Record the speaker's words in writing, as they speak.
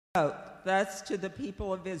Thus to the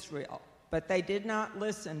people of Israel, but they did not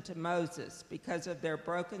listen to Moses because of their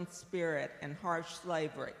broken spirit and harsh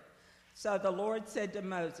slavery. So the Lord said to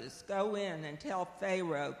Moses, "Go in and tell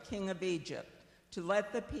Pharaoh, king of Egypt, to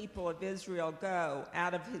let the people of Israel go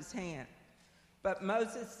out of his hand." But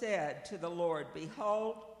Moses said to the Lord,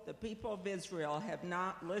 "Behold, the people of Israel have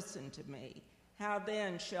not listened to me. How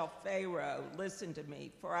then shall Pharaoh listen to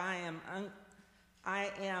me? For I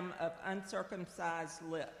am of uncircumcised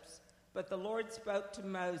lips." But the Lord spoke to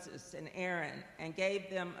Moses and Aaron and gave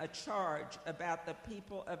them a charge about the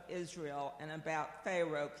people of Israel and about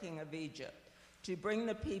Pharaoh, king of Egypt, to bring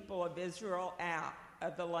the people of Israel out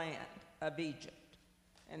of the land of Egypt.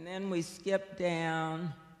 And then we skip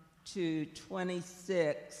down to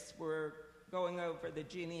 26. We're going over the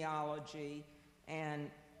genealogy,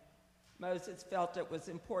 and Moses felt it was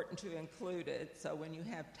important to include it, so when you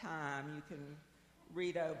have time, you can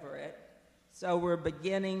read over it. So we're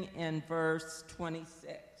beginning in verse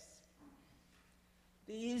 26.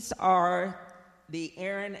 These are the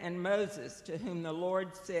Aaron and Moses to whom the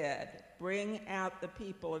Lord said, "Bring out the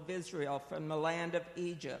people of Israel from the land of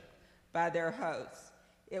Egypt by their hosts."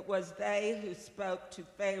 It was they who spoke to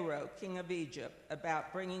Pharaoh, king of Egypt,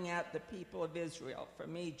 about bringing out the people of Israel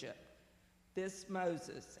from Egypt. This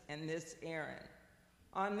Moses and this Aaron.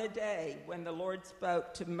 On the day when the Lord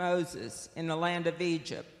spoke to Moses in the land of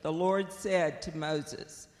Egypt, the Lord said to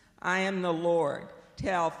Moses, "I am the Lord.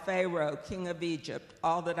 Tell Pharaoh, king of Egypt,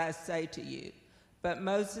 all that I say to you." But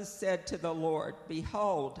Moses said to the Lord,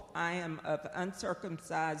 "Behold, I am of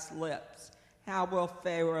uncircumcised lips. How will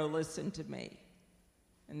Pharaoh listen to me?"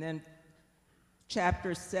 And then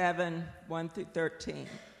chapter 7, 1 through 13.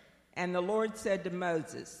 And the Lord said to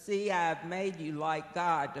Moses, "See, I have made you like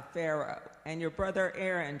God to Pharaoh, and your brother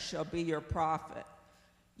Aaron shall be your prophet.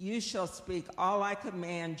 You shall speak all I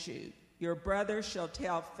command you. Your brother shall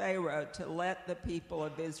tell Pharaoh to let the people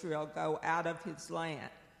of Israel go out of his land.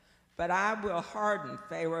 But I will harden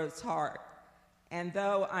Pharaoh's heart. And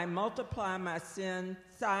though I multiply my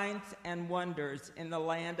signs and wonders in the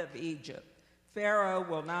land of Egypt, Pharaoh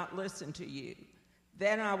will not listen to you.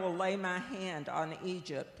 Then I will lay my hand on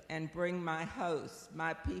Egypt and bring my hosts,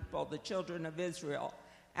 my people, the children of Israel,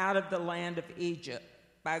 out of the land of Egypt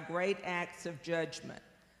by great acts of judgment.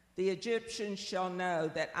 The Egyptians shall know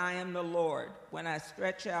that I am the Lord when I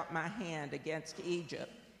stretch out my hand against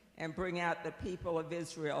Egypt and bring out the people of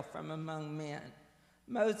Israel from among men."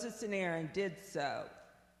 Moses and Aaron did so.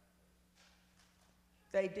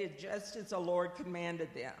 They did just as the Lord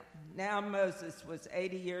commanded them. Now Moses was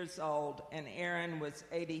 80 years old, and Aaron was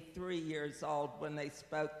 83 years old when they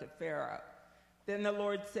spoke to Pharaoh. Then the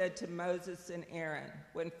Lord said to Moses and Aaron,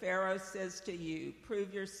 "When Pharaoh says to you,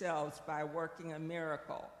 'Prove yourselves by working a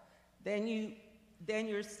miracle,' then you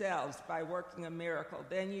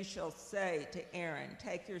shall say to Aaron,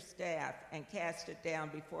 'Take your staff and cast it down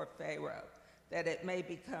before Pharaoh, that it may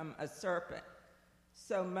become a serpent.'"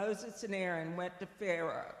 So Moses and Aaron went to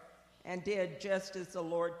Pharaoh and did just as the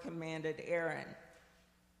Lord commanded Aaron.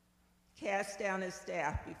 Cast down his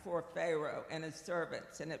staff before Pharaoh and his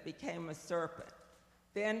servants, and it became a serpent.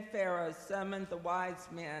 Then Pharaoh summoned the wise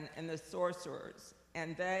men and the sorcerers,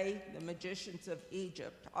 and they, the magicians of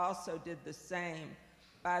Egypt, also did the same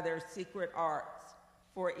by their secret arts.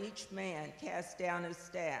 For each man cast down his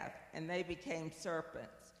staff, and they became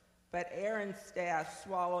serpents. But Aaron's staff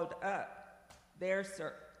swallowed up their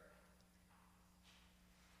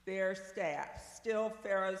staff. Still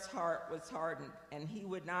Pharaoh's heart was hardened, and he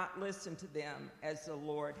would not listen to them as the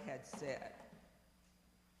Lord had said.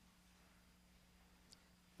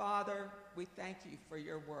 Father, we thank you for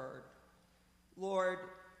your word. Lord,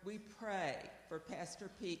 we pray for Pastor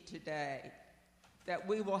Pete today that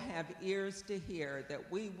we will have ears to hear, that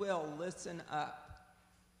we will listen up.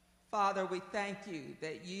 Father, we thank you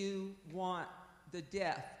that you want the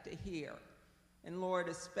deaf to hear. And Lord,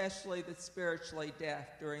 especially the spiritually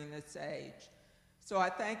deaf during this age. So I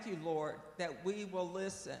thank you, Lord, that we will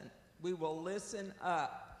listen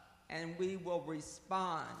up, and we will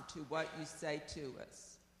respond to what you say to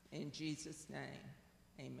us. In Jesus' name,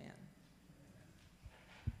 amen.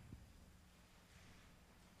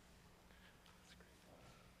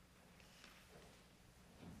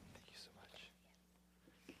 Thank you so much.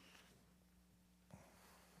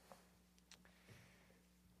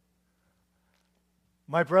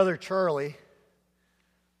 My brother Charlie,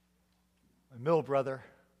 my middle brother,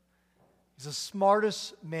 is the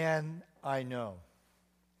smartest man I know.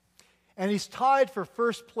 And he's tied for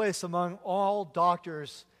first place among all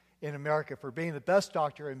doctors in America for being the best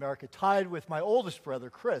doctor in America, tied with my oldest brother,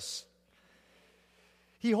 Chris.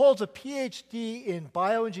 He holds a PhD in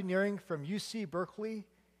bioengineering from UC Berkeley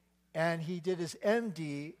and he did his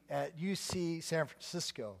MD at UC San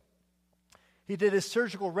Francisco. He did his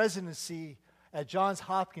surgical residency at Johns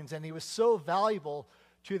Hopkins, and he was so valuable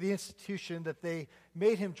to the institution that they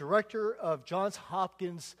made him director of Johns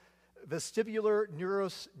Hopkins Vestibular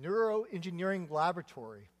Neuroengineering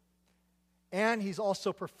Laboratory. And he's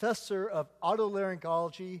also professor of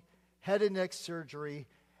otolaryngology, head and neck surgery,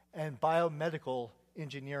 and biomedical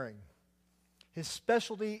engineering. His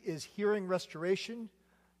specialty is hearing restoration,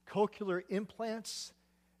 cochlear implants,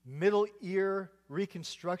 middle ear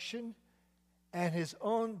reconstruction, and his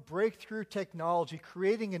own breakthrough technology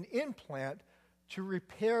creating an implant to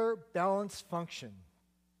repair balance function.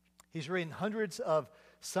 He's written hundreds of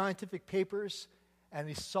scientific papers, and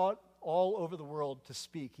he's sought all over the world to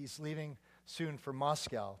speak. He's leaving soon for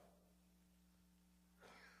Moscow.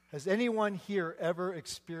 Has anyone here ever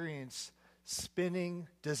experienced spinning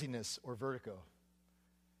dizziness or vertigo?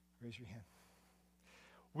 Raise your hand.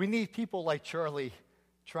 We need people like Charlie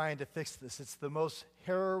trying to fix this. It's the most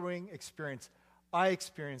harrowing experience. I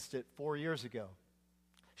experienced it 4 years ago.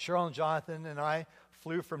 Cheryl and Jonathan and I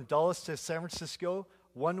flew from Dulles to San Francisco,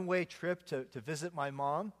 one-way trip to visit my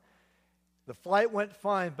mom. The flight went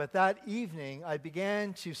fine, but that evening I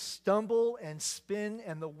began to stumble and spin,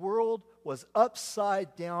 and the world was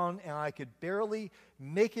upside down, and I could barely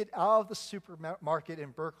make it out of the supermarket in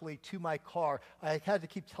Berkeley to my car. I had to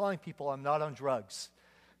keep telling people I'm not on drugs.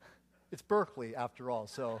 It's Berkeley, after all,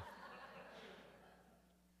 so.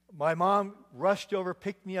 My mom rushed over,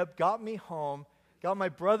 picked me up, got me home, got my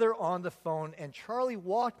brother on the phone, and Charlie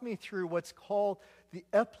walked me through what's called the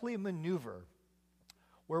Epley maneuver,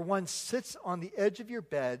 where one sits on the edge of your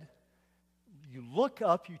bed, you look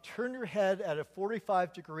up, you turn your head at a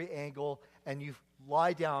 45-degree angle, and you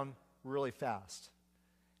lie down really fast.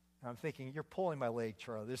 And I'm thinking, you're pulling my leg,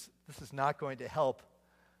 Charlie. This is not going to help.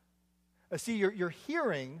 See, your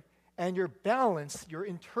hearing and your balance, your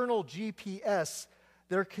internal GPS,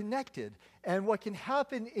 they're connected. And what can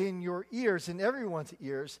happen in your ears, in everyone's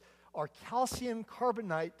ears, are calcium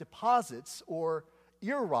carbonate deposits, or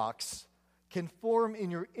ear rocks, can form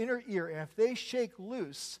in your inner ear. And if they shake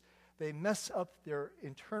loose, they mess up their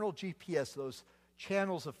internal GPS, those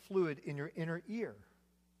channels of fluid in your inner ear.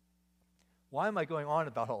 Why am I going on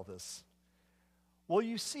about all this? Well,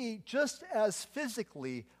 you see, just as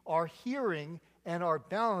physically our hearing and our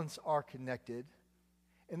balance are connected,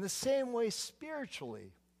 in the same way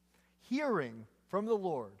spiritually, hearing from the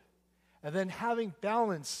Lord and then having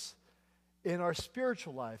balance in our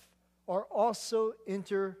spiritual life are also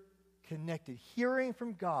interconnected. Hearing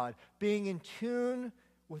from God, being in tune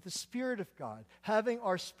with the Spirit of God, having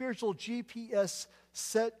our spiritual GPS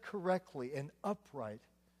set correctly and upright,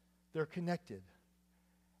 they're connected.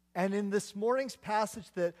 And in this morning's passage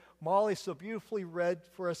that Molly so beautifully read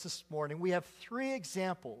for us this morning, we have 3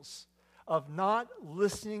 examples of not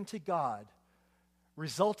listening to God,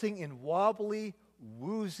 resulting in wobbly,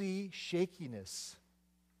 woozy shakiness.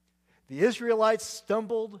 The Israelites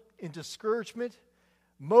stumbled in discouragement.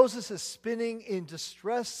 Moses is spinning in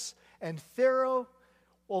distress. And Pharaoh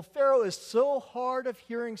is so hard of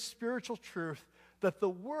hearing spiritual truth that the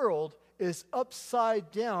world is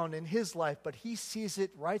upside down in his life, but he sees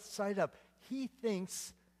it right side up. He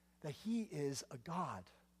thinks that he is a god.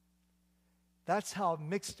 That's how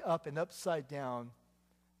mixed up and upside down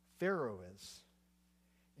Pharaoh is.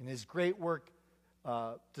 In his great work,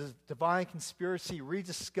 Divine Conspiracy,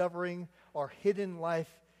 Rediscovering Our Hidden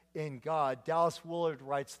Life in God, Dallas Willard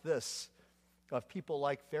writes this of people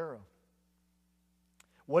like Pharaoh.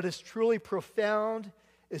 What is truly profound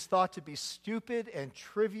is thought to be stupid and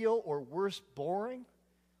trivial, or worse, boring,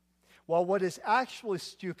 while what is actually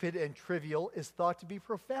stupid and trivial is thought to be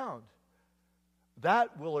profound.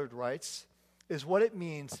 That, Willard writes, is what it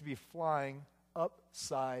means to be flying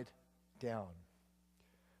upside down.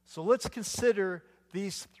 So let's consider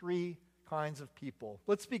these 3 kinds of people.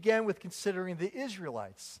 Let's begin with considering the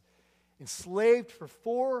Israelites. Enslaved for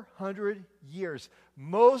 400 years,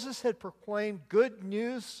 Moses had proclaimed good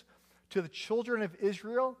news to the children of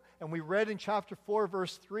Israel, and we read in chapter 4,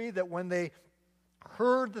 verse 3, that when they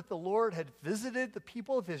heard that the Lord had visited the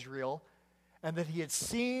people of Israel and that he had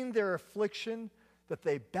seen their affliction, that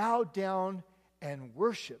they bowed down and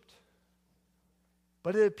worshiped.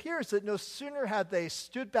 But it appears that no sooner had they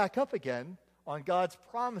stood back up again on God's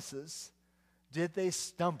promises did they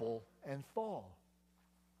stumble and fall.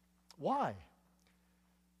 Why?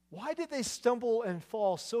 Why did they stumble and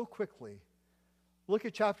fall so quickly? Look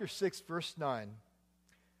at chapter 6, verse 9.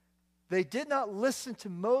 They did not listen to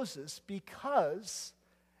Moses because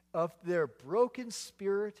of their broken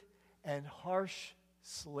spirit and harsh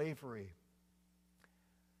slavery.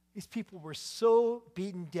 These people were so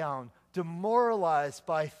beaten down, demoralized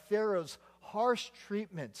by Pharaoh's harsh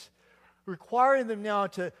treatment, requiring them now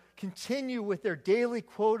to continue with their daily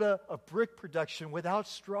quota of brick production without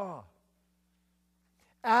straw.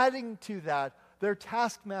 Adding to that, their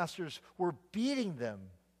taskmasters were beating them.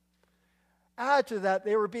 Add to that,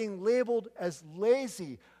 they were being labeled as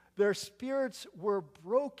lazy. Their spirits were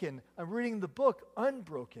broken. I'm reading the book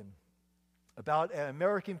Unbroken about an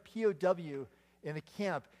American POW in a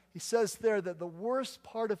camp. He says there that the worst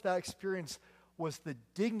part of that experience was the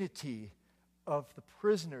dignity of the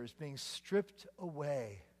prisoners being stripped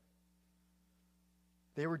away.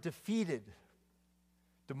 They were defeated,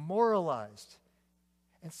 demoralized,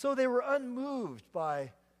 and so they were unmoved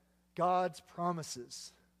by God's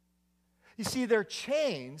promises. You see, their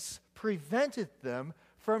chains prevented them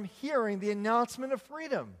from hearing the announcement of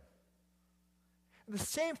freedom. And the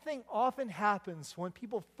same thing often happens when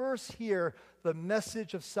people first hear the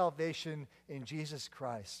message of salvation in Jesus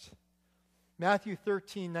Christ. Matthew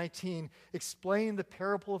 13:19 explained the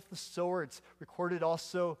parable of the sower. It's recorded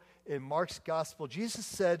also in Mark's gospel. Jesus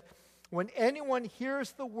said, "When anyone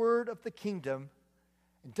hears the word of the kingdom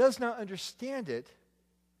and does not understand it,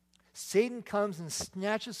 Satan comes and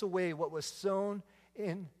snatches away what was sown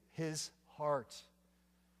in his heart."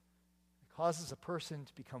 It causes a person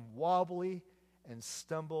to become wobbly and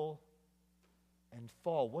stumble and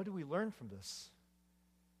fall. What do we learn from this?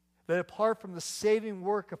 That apart from the saving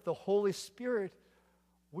work of the Holy Spirit,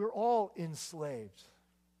 we're all enslaved.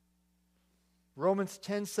 Romans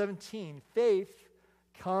 10:17, faith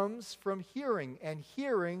comes from hearing, and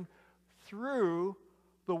hearing through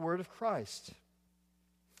the word of Christ.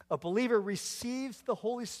 A believer receives the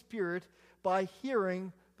Holy Spirit by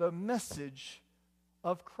hearing the message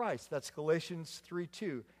of Christ. That's Galatians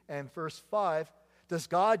 3:2. And verse 5, does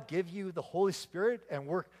God give you the Holy Spirit and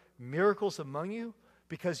work miracles among you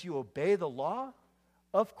because you obey the law?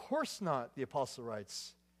 Of course not, the apostle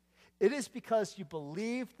writes. It is because you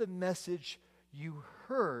believe the message you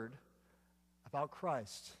heard about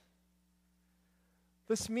Christ.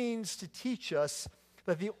 This means to teach us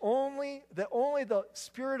that only the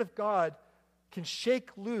Spirit of God can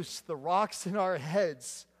shake loose the rocks in our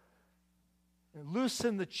heads and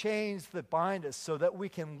loosen the chains that bind us so that we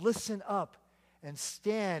can listen up and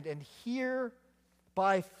stand and hear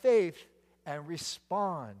by faith and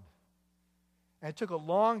respond. And it took a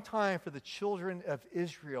long time for the children of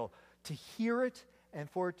Israel to hear it and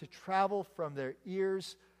for it to travel from their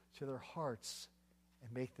ears to their hearts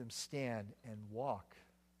and make them stand and walk.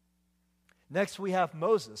 Next, we have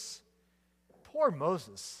Moses. Poor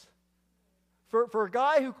Moses. For a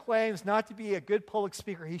guy who claims not to be a good public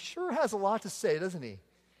speaker, he sure has a lot to say, doesn't he?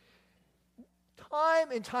 Time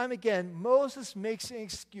and time again, Moses makes an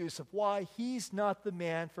excuse of why he's not the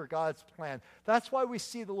man for God's plan. That's why we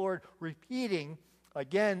see the Lord repeating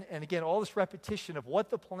again and again all this repetition of what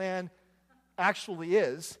the plan actually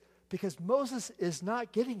is, because Moses is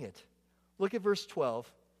not getting it. Look at verse 12.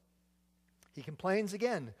 He complains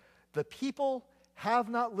again. The people have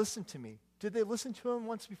not listened to me. Did they listen to him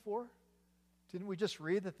once before? Didn't we just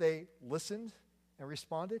read that they listened and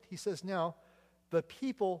responded? He says now, the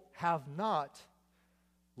people have not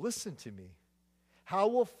listened to me. How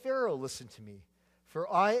will Pharaoh listen to me? For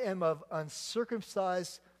I am of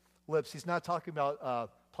uncircumcised lips. He's not talking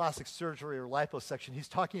about plastic surgery or liposuction. He's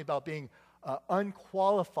talking about being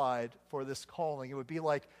unqualified for this calling. It would be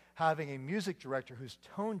like having a music director who's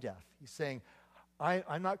tone deaf. He's saying,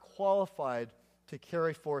 I'm not qualified to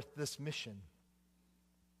carry forth this mission.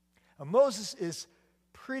 Now, Moses is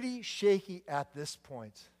pretty shaky at this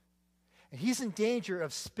point. And he's in danger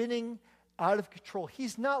of spinning out of control.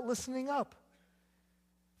 He's not listening up.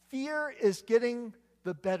 Fear is getting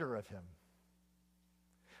the better of him.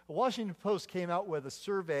 The Washington Post came out with a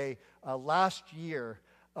survey last year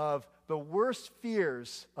of the worst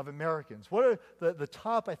fears of Americans. What are the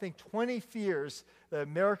top, I think, 20 fears that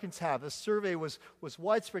Americans have? This survey was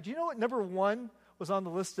widespread. Do you know what number one was on the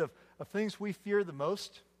list of things we fear the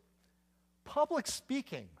most? Public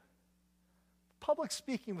speaking. Public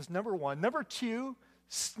speaking was number one. Number two,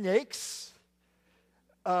 snakes.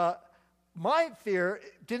 My fear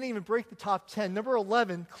didn't even break the top 10. Number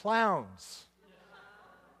 11, clowns.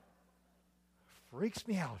 Freaks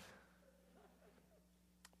me out.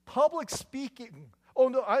 Public speaking. Oh,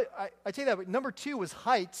 no, I take that. But number two was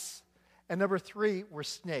heights, and number three were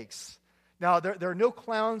snakes. Now, there are no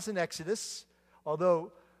clowns in Exodus,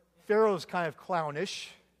 although Pharaoh's kind of clownish.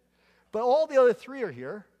 But all the other three are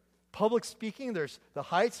here. Public speaking, there's the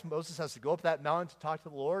heights. Moses has to go up that mountain to talk to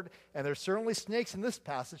the Lord. And there's certainly snakes in this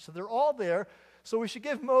passage. So they're all there. So we should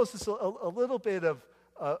give Moses a little bit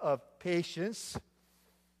of patience.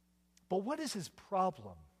 But what is his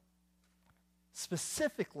problem?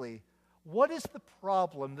 Specifically, what is the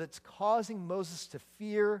problem that's causing Moses to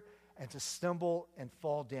fear and to stumble and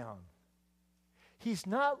fall down? He's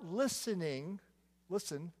not listening,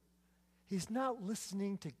 listen, he's not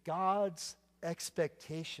listening to God's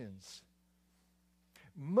expectations.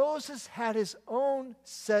 Moses had his own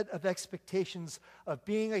set of expectations of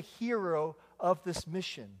being a hero of this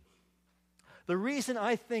mission. The reason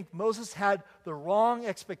I think Moses had the wrong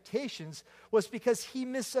expectations was because he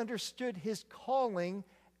misunderstood his calling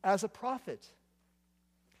as a prophet.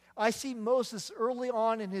 I see Moses early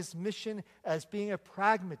on in his mission as being a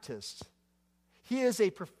pragmatist. He is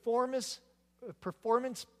a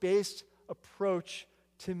performance-based approach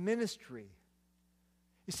to ministry.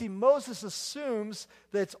 You see, Moses assumes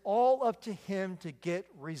that it's all up to him to get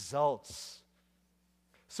results.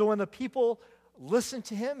 So when the people listen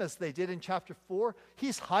to him, as they did in chapter 4,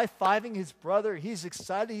 he's high-fiving his brother. He's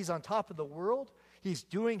excited. He's on top of the world. He's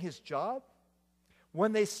doing his job.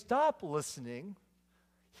 When they stop listening,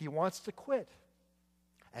 he wants to quit.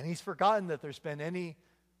 And he's forgotten that there's been any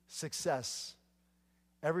success.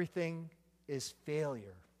 Everything is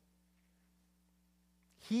failure.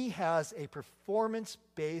 He has a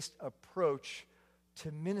performance-based approach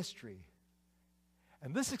to ministry.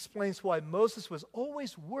 And this explains why Moses was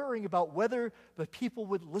always worrying about whether the people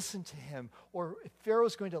would listen to him or if Pharaoh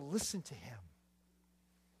was going to listen to him.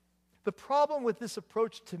 The problem with this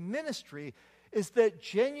approach to ministry is that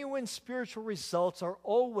genuine spiritual results are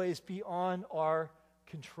always beyond our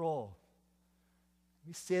control. Let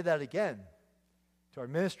me say that again. To our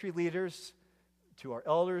ministry leaders, to our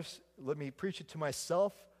elders, let me preach it to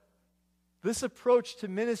myself. This approach to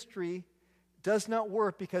ministry does not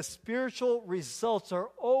work because spiritual results are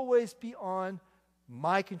always beyond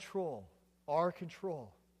my control, our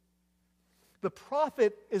control. The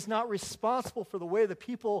prophet is not responsible for the way the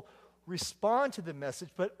people respond to the message,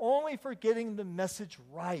 but only for getting the message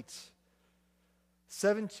right.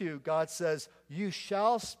 7:2, God says, "You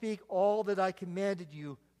shall speak all that I commanded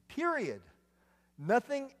you, period.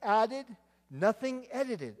 Nothing added, nothing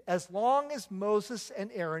edited. As long as Moses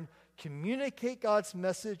and Aaron communicate God's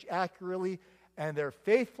message accurately and they're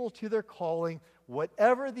faithful to their calling,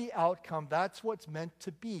 whatever the outcome, that's what's meant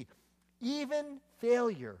to be. Even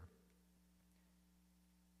failure.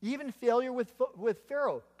 Even failure with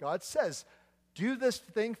Pharaoh. God says, do this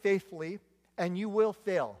thing faithfully and you will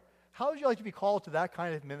fail. How would you like to be called to that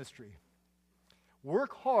kind of ministry?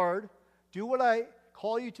 Work hard, do what I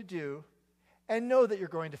call you to do, and know that you're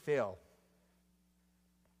going to fail.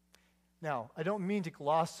 Now, I don't mean to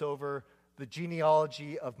gloss over the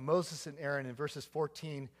genealogy of Moses and Aaron in verses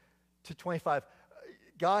 14 to 25.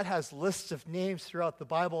 God has lists of names throughout the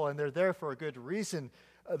Bible, and they're there for a good reason.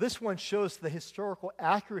 This one shows the historical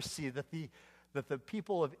accuracy that the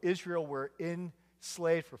people of Israel were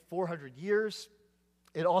enslaved for 400 years.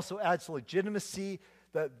 It also adds legitimacy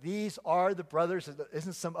that these are the brothers. It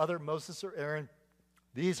isn't some other Moses or Aaron.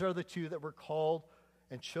 These are the two that were called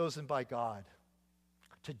and chosen by God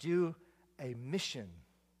to do a mission.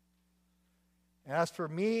 And as for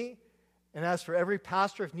me, and as for every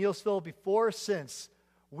pastor of Neelsville before or since,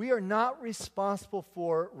 we are not responsible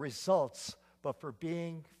for results, but for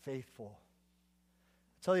being faithful.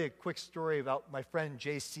 I'll tell you a quick story about my friend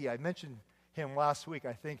JC. I mentioned him last week,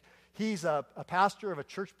 I think. He's a pastor of a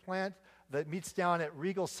church plant that meets down at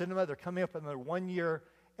Regal Cinema. They're coming up on their 1-year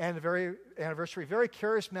anniversary. Very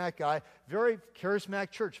charismatic guy, very charismatic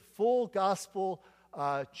church, full gospel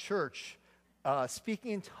church,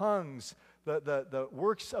 speaking in tongues, the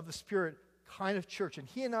works of the Spirit kind of church. And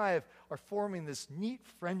he and I are forming this neat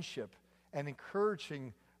friendship and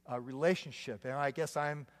encouraging relationship. And I guess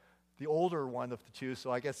I'm the older one of the two,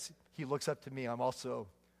 so I guess he looks up to me. I'm also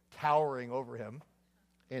towering over him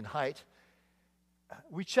in height.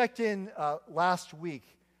 We checked in last week.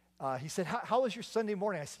 He said, how was your Sunday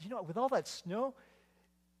morning? I said, with all that snow,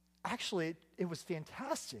 actually, it was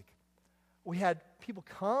fantastic. We had people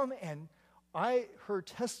come, and I heard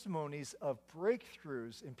testimonies of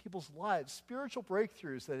breakthroughs in people's lives, spiritual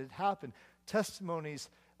breakthroughs that had happened, testimonies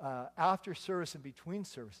after service and between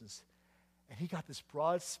services. And he got this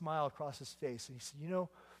broad smile across his face, and he said,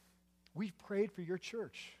 we prayed for your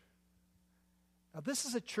church. Now, this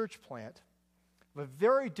is a church plant of a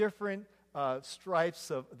very different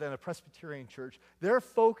stripes than a Presbyterian church. Their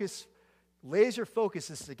focus, laser focus,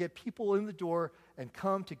 is to get people in the door and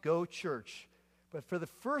come to go church. But for the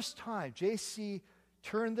first time, JC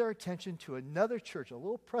turned their attention to another church, a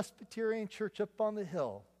little Presbyterian church up on the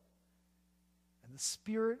hill. And the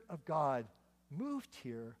Spirit of God moved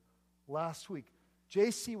here last week.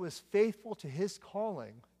 JC was faithful to his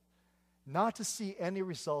calling, not to see any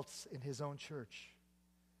results in his own church.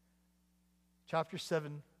 Chapter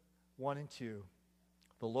 7, 1 and 2.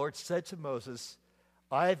 The Lord said to Moses,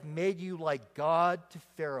 I have made you like God to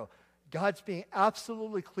Pharaoh. God's being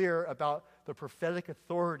absolutely clear about the prophetic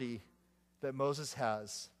authority that Moses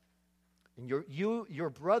has. And your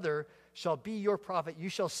brother shall be your prophet. You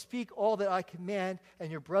shall speak all that I command,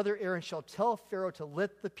 and your brother Aaron shall tell Pharaoh to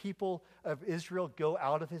let the people of Israel go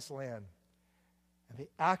out of his land. And they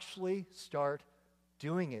actually start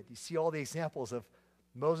doing it. You see all the examples of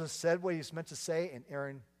Moses said what he was meant to say, and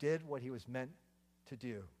Aaron did what he was meant to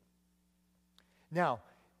do. Now,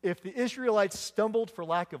 if the Israelites stumbled for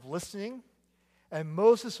lack of listening, and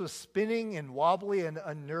Moses was spinning and wobbly and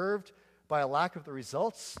unnerved by a lack of the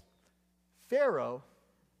results, Pharaoh,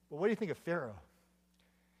 well, what do you think of Pharaoh?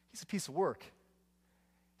 He's a piece of work.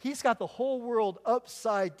 He's got the whole world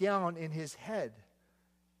upside down in his head.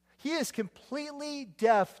 He is completely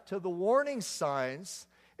deaf to the warning signs.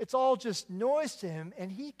 It's all just noise to him,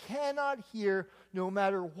 and he cannot hear no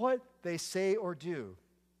matter what they say or do.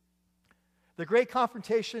 The great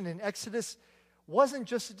confrontation in Exodus wasn't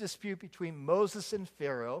just a dispute between Moses and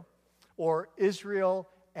Pharaoh, or Israel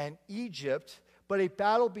and Egypt, but a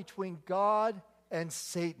battle between God and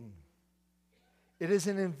Satan. It is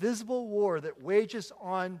an invisible war that wages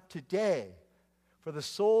on today for the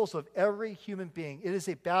souls of every human being. It is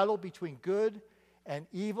a battle between good and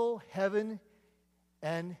evil, heaven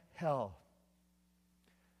and hell.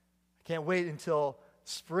 I can't wait until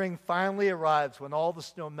spring finally arrives when all the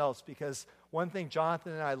snow melts, because one thing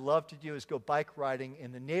Jonathan and I love to do is go bike riding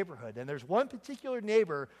in the neighborhood. And there's one particular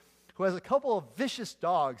neighbor who has a couple of vicious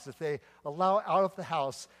dogs that they allow out of the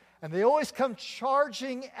house. And they always come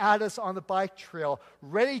charging at us on the bike trail,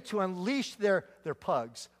 ready to unleash their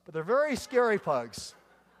pugs. But they're very scary pugs.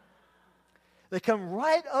 They come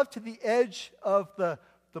right up to the edge of the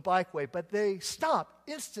bikeway, but they stop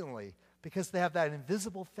instantly because they have that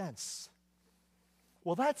invisible fence.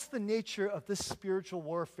 Well, that's the nature of this spiritual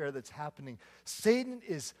warfare that's happening. Satan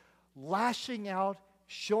is lashing out,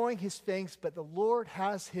 showing his fangs, but the Lord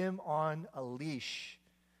has him on a leash.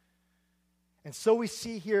 And so we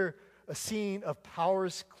see here a scene of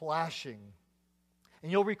powers clashing.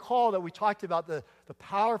 And you'll recall that we talked about the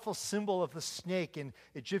powerful symbol of the snake in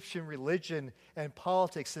Egyptian religion and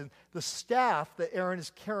politics. And the staff that Aaron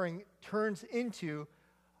is carrying turns into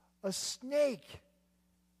a snake.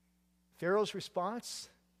 Pharaoh's response?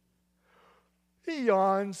 He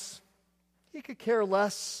yawns. He could care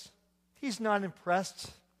less. He's not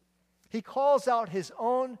impressed. He calls out his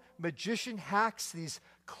own magician hacks, these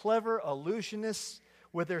clever illusionists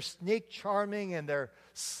with their snake charming and their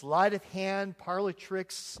sleight of hand parlor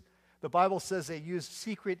tricks. The Bible says they use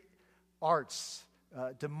secret arts,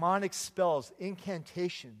 demonic spells,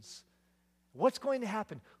 incantations. What's going to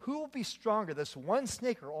happen? Who will be stronger, this one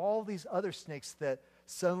snake or all these other snakes that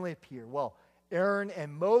suddenly appear? Well, Aaron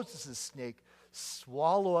and Moses' snake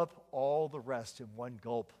swallow up all the rest in one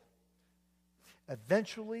gulp.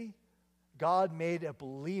 Eventually, God made a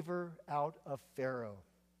believer out of Pharaoh.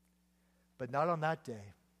 But not on that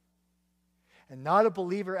day. And not a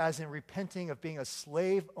believer as in repenting of being a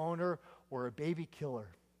slave owner or a baby killer.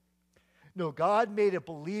 No, God made a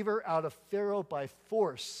believer out of Pharaoh by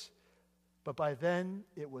force, but by then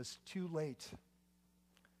it was too late.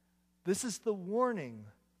 This is the warning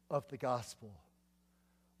of the gospel.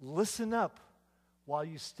 Listen up while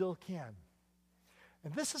you still can.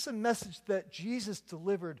 And this is a message that Jesus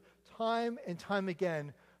delivered time and time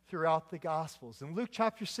again throughout the Gospels. In Luke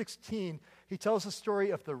chapter 16, he tells the story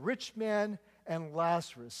of the rich man and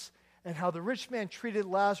Lazarus, and how the rich man treated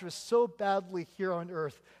Lazarus so badly here on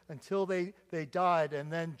earth until they died,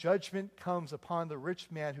 and then judgment comes upon the rich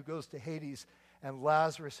man who goes to Hades, and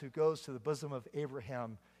Lazarus who goes to the bosom of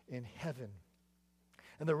Abraham in heaven.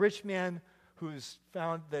 And the rich man who's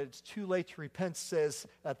found that it's too late to repent says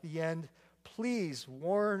at the end, "Please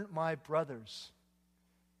warn my brothers."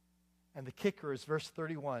 And the kicker is verse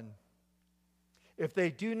 31. If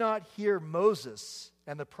they do not hear Moses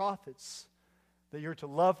and the prophets, that you're to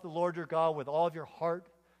love the Lord your God with all of your heart,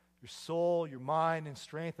 your soul, your mind, and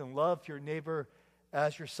strength, and love your neighbor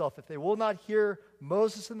as yourself. If they will not hear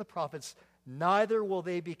Moses and the prophets, neither will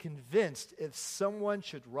they be convinced if someone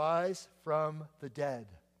should rise from the dead.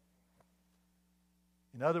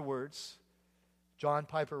 In other words, John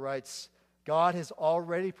Piper writes, God has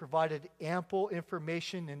already provided ample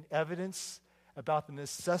information and evidence about the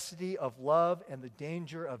necessity of love and the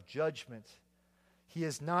danger of judgment. He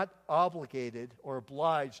is not obligated or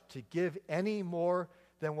obliged to give any more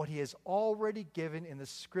than what he has already given in the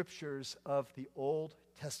scriptures of the Old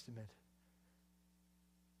Testament.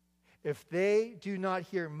 If they do not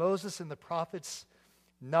hear Moses and the prophets,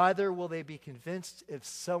 neither will they be convinced if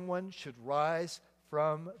someone should rise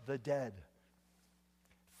from the dead.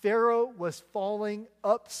 Pharaoh was falling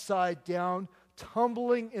upside down,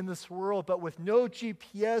 tumbling in this world, but with no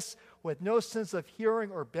GPS, with no sense of hearing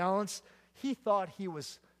or balance. He thought he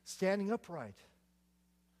was standing upright.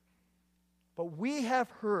 But we have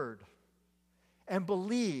heard and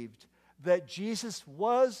believed that Jesus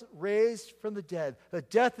was raised from the dead, that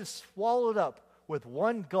death is swallowed up with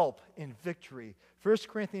one gulp in victory. 1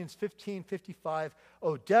 Corinthians 15:55,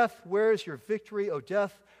 O death, where is your victory? O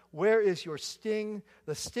death, where is your sting?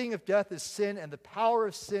 The sting of death is sin, and the power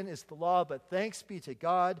of sin is the law. But thanks be to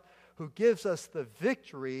God who gives us the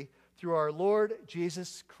victory through our Lord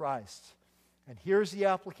Jesus Christ. And here's the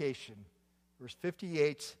application. Verse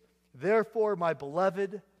 58, Therefore, my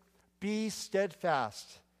beloved, be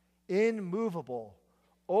steadfast, immovable,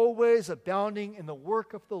 always abounding in the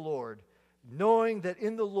work of the Lord, knowing that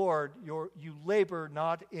in the Lord you labor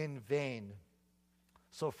not in vain.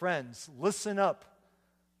 So friends, listen up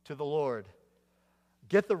to the Lord.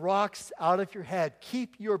 Get the rocks out of your head.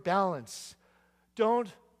 Keep your balance.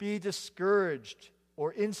 Don't be discouraged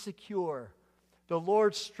or insecure. The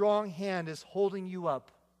Lord's strong hand is holding you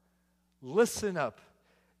up. Listen up.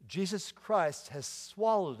 Jesus Christ has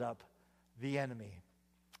swallowed up the enemy.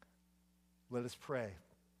 Let us pray.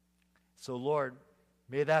 So, Lord,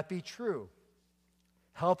 may that be true.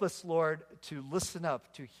 Help us, Lord, to listen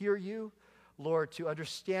up, to hear you, Lord, to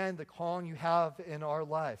understand the calling you have in our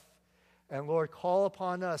life. And, Lord, call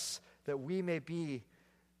upon us that we may be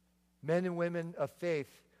men and women of faith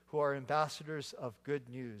who are ambassadors of good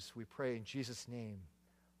news. We pray in Jesus' name.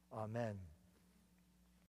 Amen.